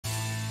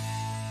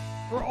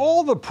For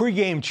all the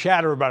pregame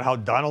chatter about how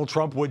Donald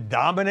Trump would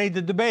dominate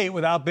the debate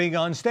without being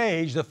on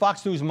stage, the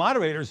Fox News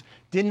moderators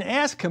didn't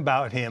ask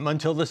about him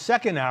until the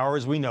second hour,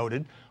 as we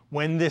noted,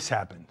 when this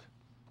happened.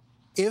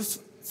 If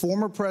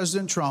former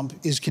President Trump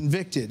is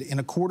convicted in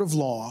a court of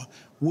law,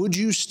 would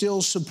you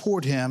still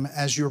support him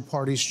as your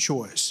party's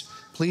choice?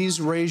 Please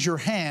raise your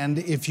hand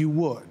if you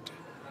would.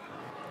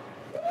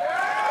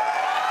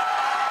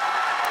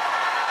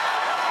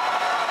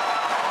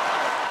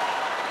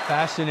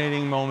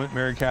 Fascinating moment,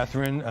 Mary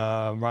Katharine.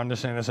 Ron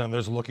DeSantis and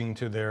others looking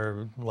to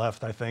their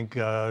left, I think.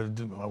 Well,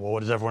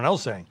 what is everyone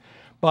else saying?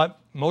 But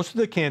most of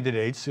the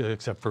candidates,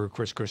 except for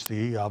Chris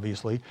Christie,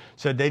 obviously,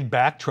 said they'd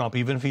back Trump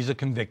even if he's a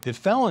convicted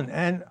felon.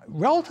 And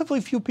relatively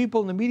few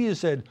people in the media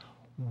said,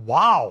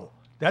 wow,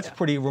 that's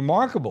pretty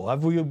remarkable.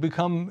 Have we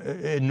become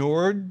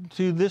inured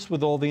to this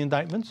with all the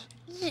indictments?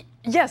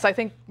 Yes, I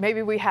think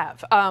maybe we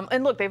have.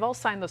 And look, they've all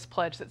signed this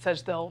pledge that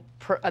says they'll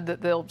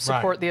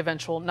support the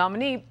eventual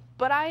nominee.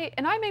 But I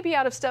may be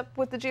out of step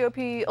with the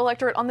GOP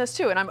electorate on this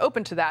too, and I'm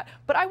open to that.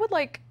 But I would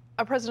like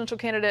a presidential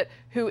candidate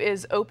who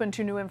is open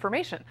to new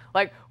information.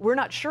 Like, we're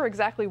not sure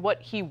exactly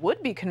what he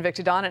would be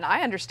convicted on, and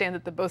I understand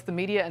that both the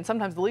media and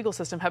sometimes the legal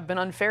system have been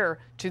unfair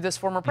to this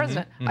former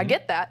president. I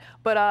get that,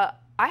 but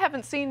I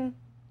haven't seen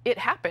it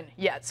happen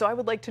yet. So I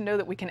would like to know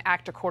that we can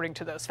act according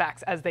to those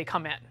facts as they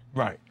come in.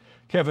 Right.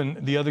 Kevin,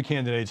 the other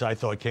candidates, I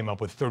thought, came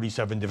up with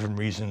 37 different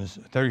reasons,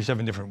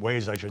 37 different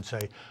ways, I should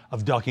say,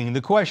 of ducking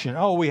the question.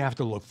 Oh, we have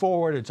to look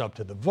forward. It's up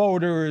to the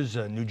voters,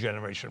 a new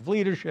generation of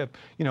leadership,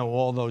 you know,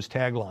 all those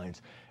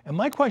taglines. And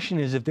my question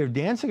is, if they're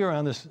dancing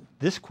around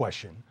this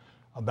question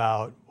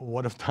about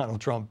what if Donald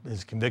Trump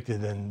is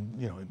convicted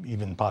and, you know,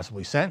 even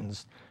possibly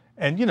sentenced,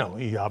 and, you know,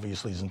 he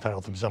obviously is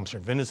entitled to presumption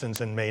of innocence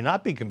and may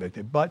not be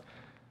convicted, but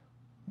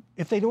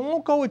if they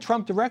won't go with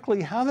Trump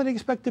directly, how do they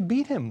expect to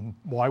beat him?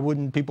 Why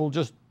wouldn't people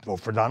just vote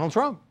for Donald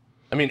Trump?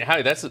 I mean,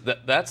 Howie, that's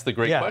the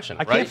great question.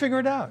 I can't figure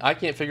it out. I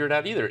can't figure it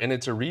out either. And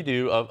it's a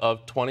redo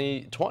of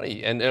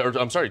 2020, or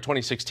I'm sorry,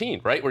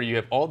 2016, right? Where you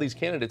have all these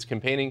candidates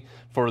campaigning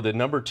for the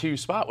 #2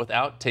 spot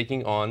without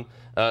taking on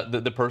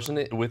the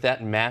person with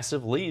that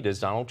massive lead as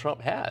Donald Trump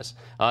has.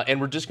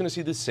 And we're just going to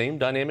see the same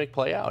dynamic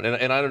play out.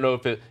 And I don't know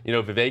if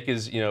Vivek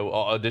is,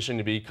 auditioning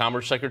to be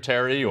Commerce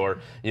Secretary, or,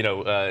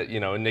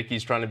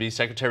 Nikki's trying to be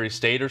Secretary of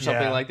State or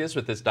something like this,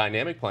 with this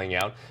dynamic playing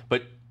out.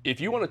 But if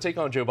you want to take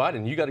on Joe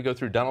Biden, you got to go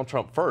through Donald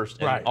Trump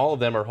first, and all of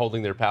them are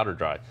holding their powder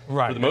dry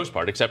for the most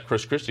part, except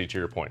Chris Christie, to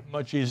your point.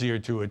 Much easier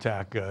to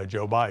attack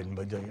Joe Biden,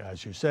 but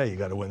as you say, you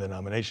got to win the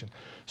nomination.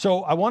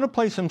 So I want to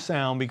play some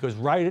sound, because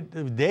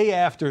the day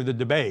after the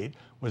debate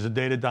was the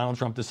day that Donald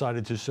Trump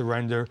decided to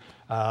surrender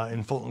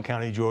in Fulton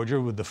County,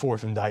 Georgia, with the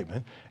 4th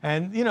indictment.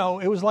 And,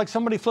 it was like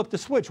somebody flipped a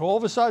switch. All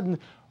of a sudden,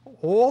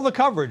 all the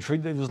coverage,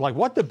 it was like,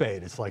 what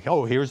debate? It's like,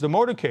 oh, here's the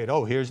motorcade.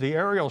 Oh, here's the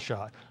aerial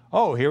shot.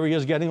 Oh, here he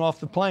is getting off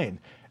the plane.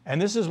 And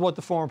this is what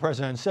the former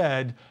president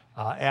said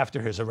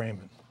after his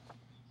arraignment.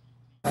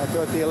 I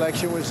thought the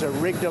election was a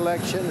rigged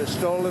election, a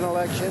stolen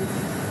election,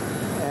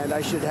 and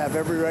I should have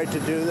every right to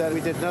do that. We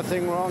did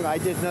nothing wrong. I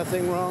did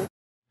nothing wrong.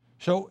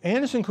 So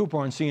Anderson Cooper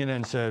on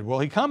CNN said, well,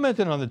 he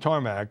commented on the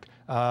tarmac.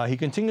 He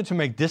continued to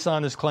make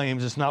dishonest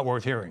claims. It's not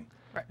worth hearing.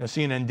 Right. Now,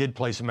 CNN did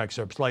play some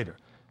excerpts later.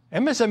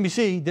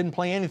 MSNBC didn't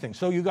play anything.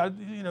 So you got,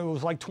 it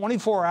was like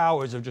 24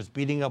 hours of just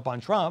beating up on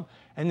Trump,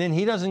 and then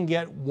he doesn't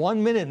get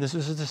 1 minute, and this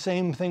is the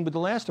same thing with the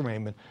last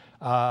arraignment,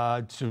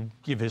 to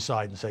give his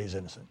side and say he's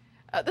innocent.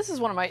 This is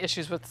one of my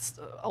issues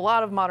with a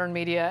lot of modern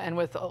media, and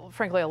with,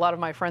 frankly, a lot of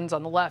my friends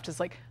on the left, is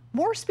like,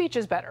 more speech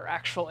is better,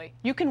 actually.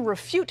 You can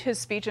refute his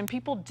speech, and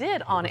people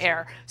did on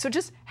air. So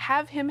just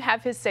have him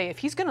have his say. If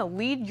he's going to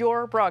lead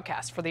your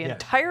broadcast for the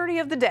entirety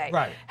of the day,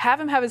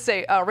 have him have his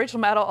say. Rachel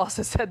Maddow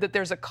also said that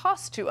there's a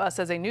cost to us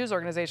as a news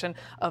organization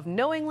of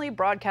knowingly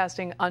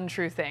broadcasting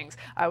untrue things.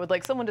 I would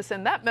like someone to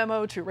send that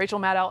memo to Rachel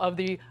Maddow of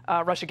the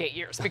Russiagate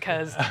years,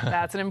 because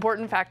that's an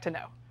important fact to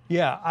know.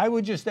 Yeah, I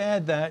would just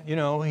add that,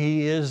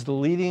 he is the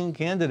leading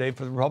candidate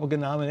for the Republican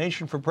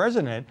nomination for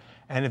president.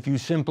 And if you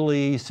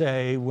simply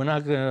say, we're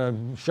not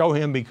going to show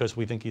him because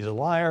we think he's a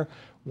liar,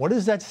 what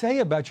does that say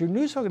about your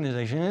news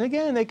organization? And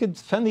again, they could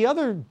spend the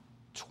other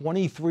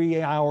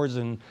 23 hours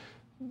and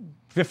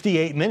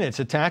 58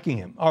 minutes attacking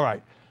him. All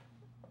right.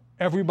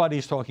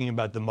 Everybody's talking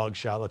about the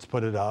mugshot. Let's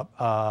put it up.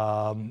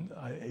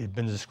 It's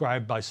been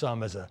described by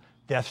some as a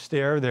death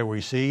stare. There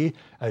we see.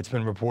 It's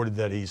been reported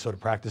that he sort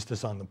of practiced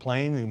this on the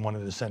plane. He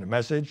wanted to send a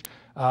message.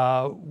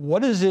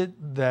 What is it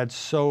that's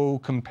so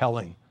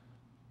compelling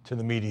to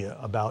the media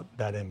about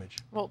that image?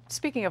 Well,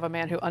 speaking of a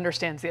man who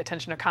understands the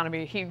attention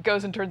economy, he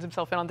goes and turns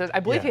himself in on Thursday. I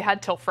believe he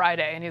had till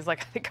Friday, and he's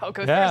like, I think I'll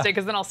go Thursday,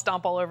 because then I'll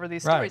stomp all over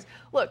these stories.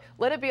 Look,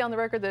 let it be on the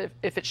record that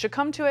if it should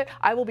come to it,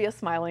 I will be a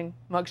smiling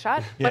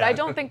mugshot. But I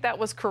don't think that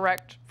was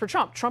correct for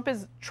Trump. Trump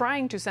is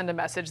trying to send a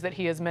message that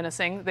he is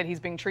menacing, that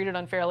he's being treated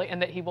unfairly,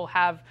 and that he will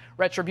have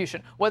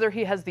retribution. Whether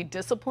he has the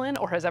discipline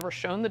or has ever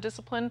shown the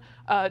discipline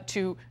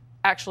to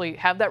actually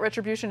have that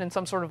retribution in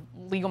some sort of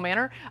legal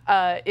manner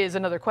is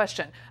another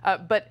question.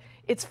 But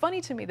it's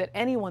funny to me that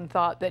anyone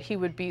thought that he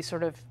would be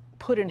sort of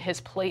put in his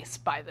place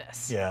by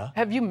this. Yeah.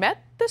 Have you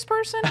met this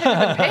person? Have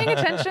you been paying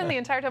attention the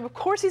entire time? Of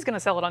course he's going to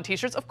sell it on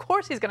T-shirts. Of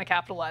course he's going to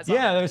capitalize on it.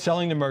 Yeah, they're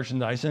selling the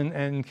merchandise.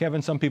 And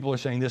Kevin, some people are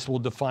saying this will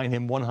define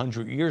him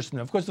 100 years from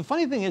now. Of course, the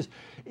funny thing is,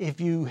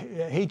 if you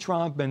hate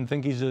Trump and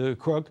think he's a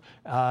crook,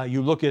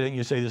 you look at it and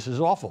you say this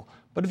is awful.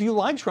 But if you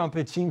like Trump,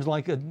 it seems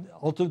like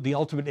the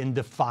ultimate in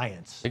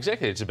defiance.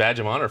 Exactly. It's a badge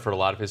of honor for a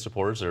lot of his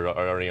supporters that are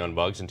already on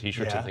mugs and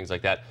T-shirts and things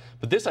like that.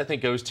 But this, I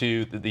think, goes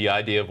to the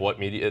idea of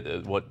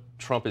what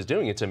Trump is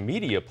doing. It's a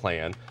media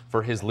plan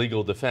for his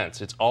legal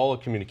defense. It's all a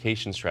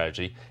communication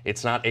strategy.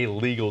 It's not a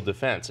legal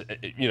defense.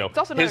 It's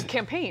also not a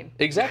campaign.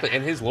 Exactly.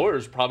 And his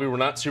lawyers probably were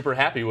not super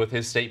happy with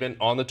his statement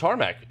on the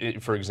tarmac,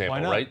 for example,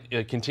 right?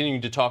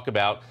 Continuing to talk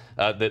about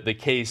the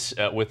case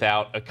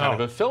without a kind of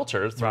a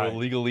filter through a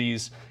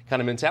legalese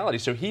kind of mentality.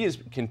 So he has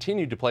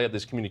continued to play up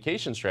this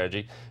communication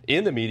strategy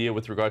in the media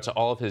with regards to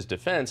all of his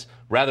defense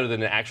rather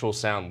than an actual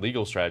sound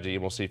legal strategy,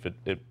 and we'll see if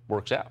it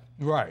works out.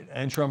 Right,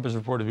 and Trump is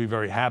reported to be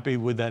very happy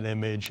with that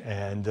image,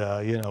 and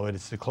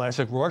it's the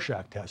classic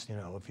Rorschach test.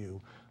 If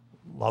you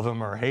love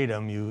him or hate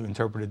him, you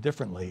interpret it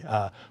differently.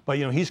 But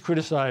he's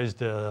criticized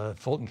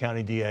Fulton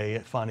County DA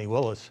Fani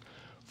Willis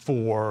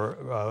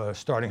for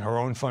starting her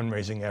own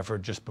fundraising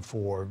effort just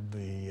before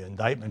the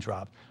indictment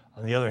dropped.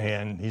 On the other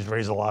hand, he's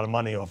raised a lot of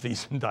money off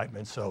these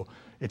indictments, so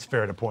it's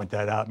fair to point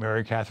that out.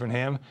 Mary Katharine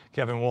Ham,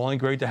 Kevin Walling,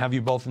 great to have you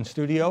both in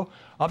studio.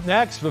 Up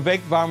next,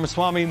 Vivek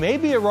Ramaswamy may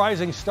be a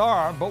rising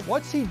star, but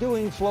what's he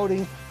doing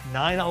floating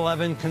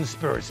 9/11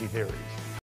 conspiracy theories?